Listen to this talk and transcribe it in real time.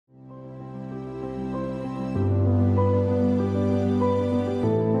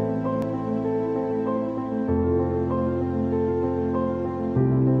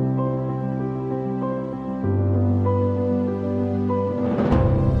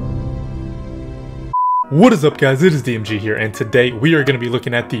What is up, guys? It is DMG here, and today we are going to be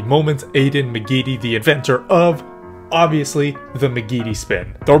looking at the Moments McGeady, the inventor of, obviously, the McGeady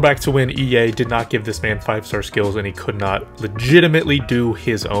spin. Throwback to when EA did not give this man 5-star skills and he could not legitimately do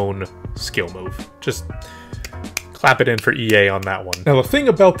his own skill move. Just clap it in for EA on that one. Now, the thing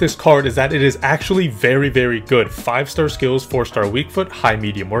about this card is that it is actually very, very good. 5-star skills, 4-star weak foot, high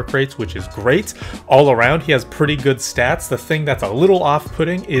medium work rates, which is great. All around, he has pretty good stats. The thing that's a little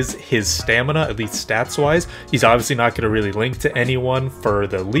off-putting is his stamina, at least stats-wise. He's obviously not going to really link to anyone for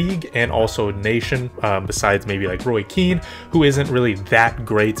the league and also nation, besides maybe like Roy Keane, who isn't really that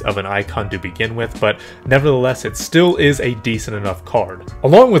great of an icon to begin with, but nevertheless, it still is a decent enough card.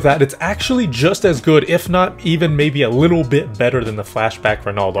 Along with that, it's actually just as good, if not even maybe a little bit better than the flashback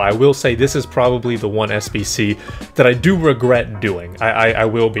Ronaldo. I will say this is probably the one SBC that I do regret doing. I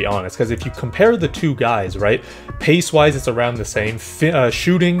will be honest, because if you compare the two guys, right, pace-wise it's around the same,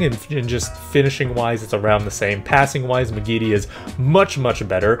 shooting and just finishing-wise it's around the same, passing-wise McGeady is much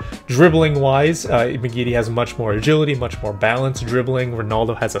better, dribbling-wise McGeady has much more agility, much more balance dribbling.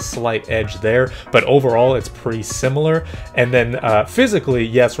 Ronaldo has a slight edge there, but overall it's pretty similar. And then physically,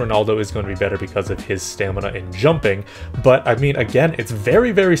 yes, Ronaldo is going to be better because of his stamina and jumping. But I mean, again, it's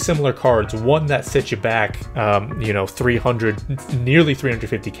very similar cards. One that sets you back, you know, 300, nearly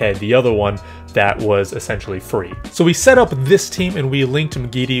 350k. The other one that was essentially free. So we set up this team and we linked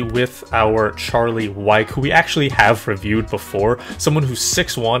McGeady with our Charlie Wyke, who we actually have reviewed before. Someone who's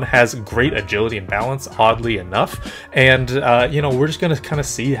 6'1", has great agility and balance, oddly enough. And you know, we're just gonna kind of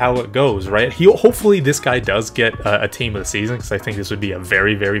see how it goes, right? Hopefully this guy does get a team of the season, because I think this would be a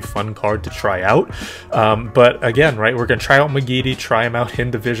very fun card to try out. But again, right, we're gonna try out McGeady, try him out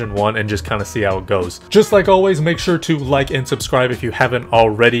in Division 1, and just kind of see how it goes. Just like always, make sure to like and subscribe if you haven't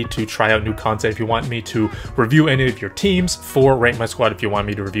already, to try out new content. If you want me to review any of your teams for Rank My Squad, if you want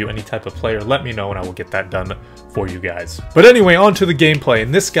me to review any type of player, let me know and I will get that done for you guys. But anyway, on to the gameplay,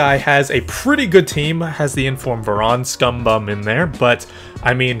 and this guy has a pretty good team, has the informed Varane scumbum in there, but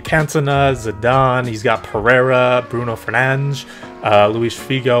I mean, Cantona, Zidane, he's got Pereira, Bruno Fernandes, Luis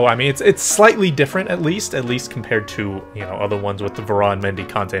Figo. I mean, it's slightly different, at least compared to, you know, other ones with the Varane, Mendy,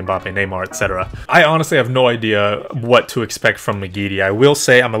 Conte, Mbappe, Neymar, etc. I honestly have no idea what to expect from McGeady. I will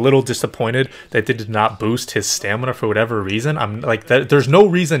say I'm a little disappointed that they did not boost his stamina for whatever reason. I'm like, there's no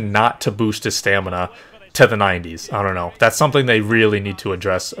reason not to boost his stamina to the 90s. I don't know. That's something they really need to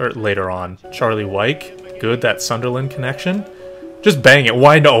address later on. Charlie Wyke, good, that Sunderland connection. Just bang it.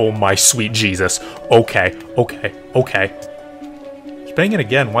 Why no? Oh my sweet Jesus. Okay. Just bang it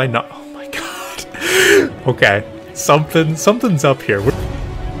again. Why not? Oh my god. Okay. Something's up here.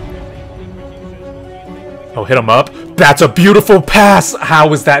 Oh, hit him up. That's a beautiful pass.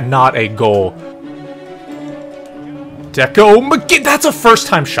 How is that not a goal? Deco McGeady. That's a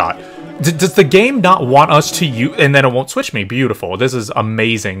first-time shot. Does the game not want us to use? And then it won't switch me. Beautiful. This is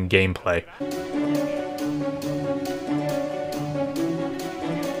amazing gameplay.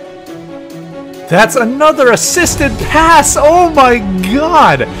 That's another assisted pass. Oh my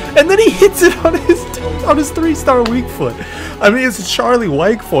god! And then he hits it on his 3-star weak foot. I mean, it's Charlie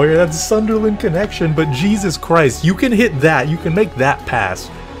Wyke for you. That's Sunderland connection. But Jesus Christ, you can hit that. You can make that pass.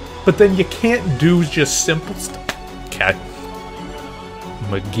 But then you can't do just simple stuff. Okay.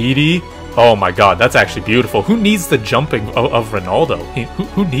 McGeady. Oh my god, that's actually beautiful. Who needs the jumping of Ronaldo?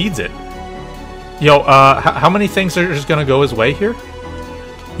 Who needs it? Yo, how many things are just gonna go his way here?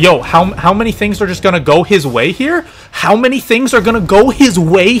 Yo, how many things are just gonna go his way here? How many things are gonna go his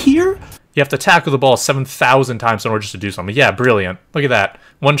way here? You have to tackle the ball 7,000 times in order just to do something. Yeah, brilliant. Look at that.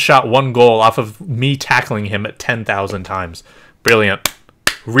 One shot, one goal off of me tackling him at 10,000 times. Brilliant.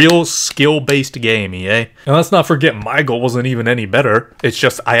 Real skill-based game, EA. And let's not forget, my goal wasn't even any better. It's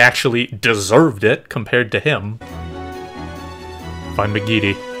just I actually deserved it compared to him. Find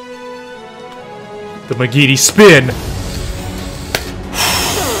McGeady. The McGeady spin.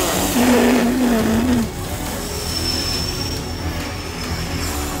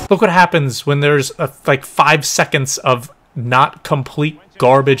 Look what happens when there's like 5 seconds of not complete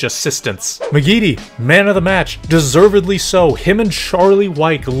garbage assistance. McGeady, man of the match, deservedly so. Him and Charlie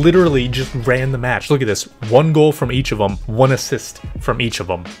Wyke literally just ran the match. Look at this. 1 goal from each of them, 1 assist from each of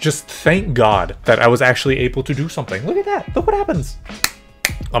them. Just thank God that I was actually able to do something. Look at that. Look what happens.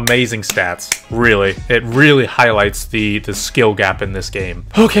 Amazing stats. Really. It really highlights the skill gap in this game.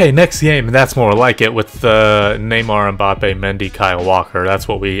 Okay, next game. That's more like it with Neymar, Mbappe, Mendy, Kyle Walker. That's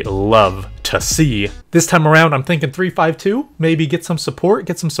what we love to see. This time around, I'm thinking 3-5-2. Maybe get some support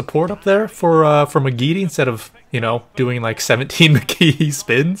up there for McGeady instead of, you know, doing like 17 McGeady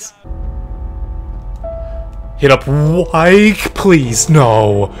spins. Hit up Wyke, please.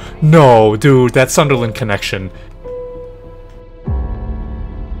 No. No, dude, that Sunderland connection.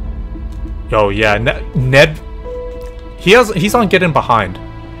 Yo, yeah, Ned. He's on getting behind.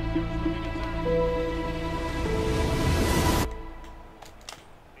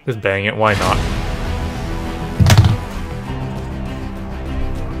 Just bang it, why not?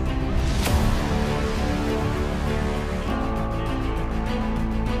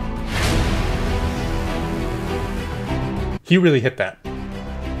 He really hit that.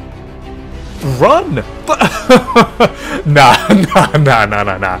 Run! Nah,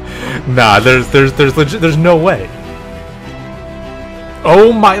 there's no way.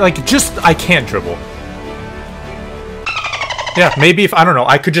 Oh my, like, I can't dribble. Yeah, maybe if, I don't know,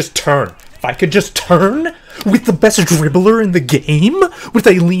 I could just turn. If I could just turn with the best dribbler in the game, with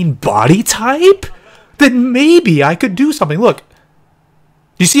a lean body type, then maybe I could do something. Look.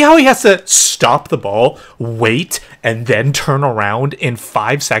 You see how he has to stop the ball, wait, and then turn around in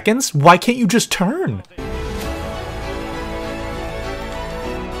 5 seconds? Why can't you just turn?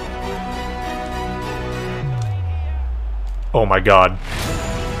 Oh my god.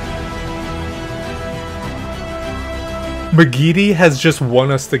 McGeady has just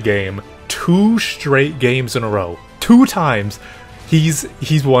won us the game 2 straight games in a row. 2 times he's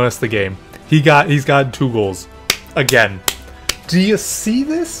won us the game. He's got 2 goals. Again. Do you see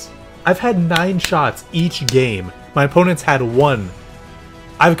this? I've had 9 shots each game. My opponent's had 1.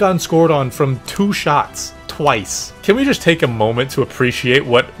 I've gotten scored on from 2 shots twice. Can we just take a moment to appreciate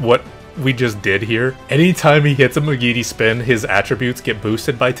what we just did here? Anytime he hits a McGeady spin, his attributes get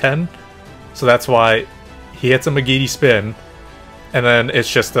boosted by 10. So that's why he hits a McGeady spin, and then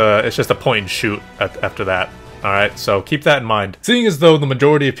it's just a point and shoot after that. Alright, so keep that in mind. Seeing as though the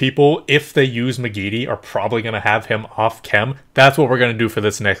majority of people, if they use McGeady, are probably going to have him off chem, that's what we're going to do for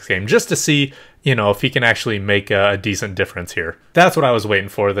this next game, just to see, you know, if he can actually make a decent difference here. That's what I was waiting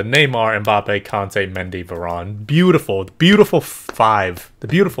for, the Neymar, Mbappe, Conte, Mendy, Varane. Beautiful, the beautiful 5. The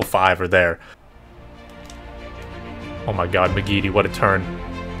beautiful 5 are there. Oh my god, McGeady, what a turn.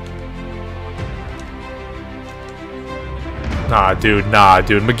 Nah, dude,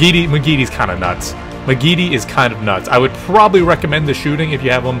 McGeady's kind of nuts. McGeady is kind of nuts. I would probably recommend the shooting if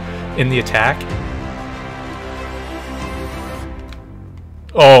you have him in the attack.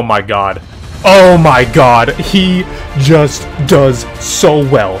 Oh my god. Oh my god. He just does so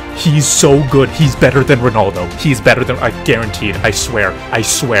well. He's so good. He's better than Ronaldo. He's better than... I guarantee it. I swear. I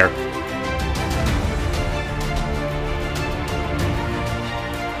swear.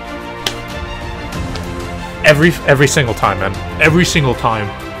 Every single time, man. Every single time.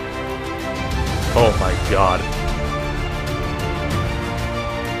 Oh my god.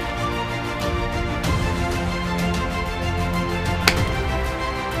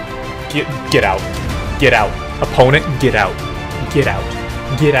 Get out. Get out. Opponent, get out. Get out.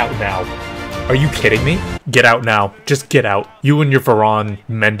 Get out now. Are you kidding me? Get out now. Just get out. You and your Varane,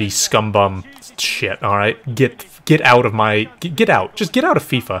 Mendy, scumbum shit, alright? Get out of my... Get out. Just get out of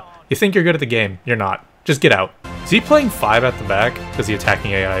FIFA. You think you're good at the game. You're not. Just get out. Is he playing 5 at the back? Because the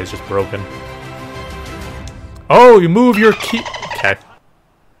attacking AI is just broken. Oh, you move your key. Okay.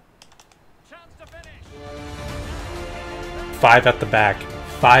 5 at the back.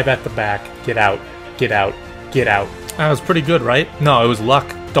 5 at the back. Get out. Get out. Get out. That was pretty good, right? No, it was luck.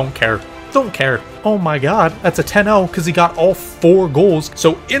 Don't care. Don't care. Oh my god. That's a 10-0 because he got all 4 goals.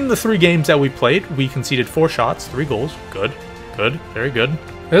 So in the 3 games that we played, we conceded 4 shots, 3 goals. Good. Good. Very good.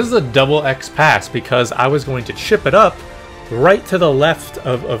 This is a double X pass because I was going to chip it up right to the left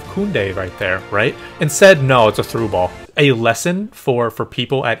of Koundé right there, right? Instead, no, it's a through ball. A lesson for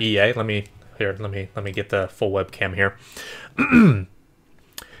people at EA. Let me get the full webcam here.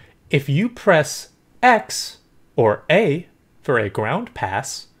 If you press X or A for a ground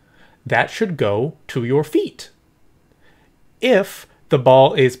pass, that should go to your feet. If the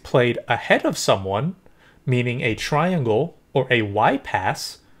ball is played ahead of someone, meaning a triangle or a Y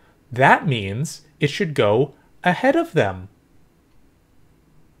pass, that means it should go ahead of them.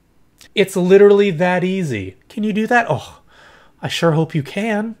 It's literally that easy. Can you do that? Oh, I sure hope you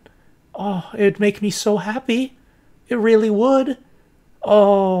can. Oh, it'd make me so happy. It really would.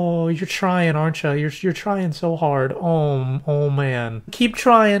 Oh, you're trying, aren't you? You're trying so hard. Oh man. Keep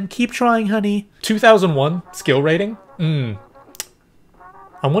trying, honey. 2001 skill rating?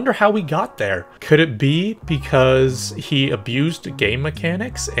 I wonder how we got there. Could it be because he abused game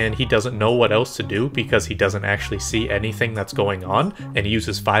mechanics and he doesn't know what else to do because he doesn't actually see anything that's going on and he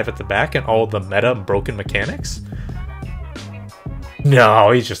uses 5 at the back and all the meta and broken mechanics?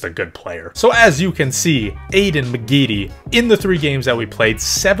 No, he's just a good player. So as you can see, Aiden McGeady, in the 3 games that we played,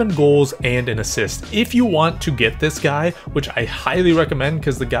 7 goals and an assist. If you want to get this guy, which I highly recommend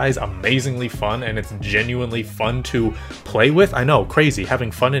because the guy's amazingly fun and it's genuinely fun to play with. I know, crazy,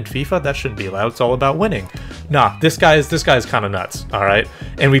 having fun in FIFA, that shouldn't be allowed. It's all about winning. Nah, this guy's kind of nuts, all right?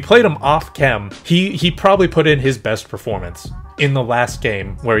 And we played him off chem. He probably put in his best performance in the last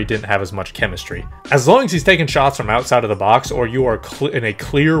game where he didn't have as much chemistry. As long as he's taking shots from outside of the box or you are in a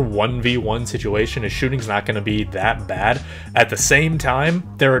clear 1v1 situation, his shooting's not going to be that bad. At the same time,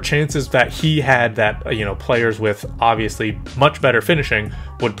 there are chances that he had that, you know, players with obviously much better finishing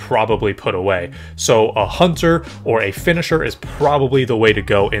would probably put away. So a hunter or a finisher is probably the way to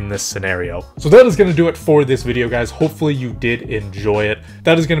go in this scenario. So that is going to do it for this video, guys. Hopefully you did enjoy it.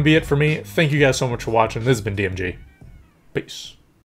 That is going to be it for me. Thank you guys so much for watching. This has been DMG. Peace.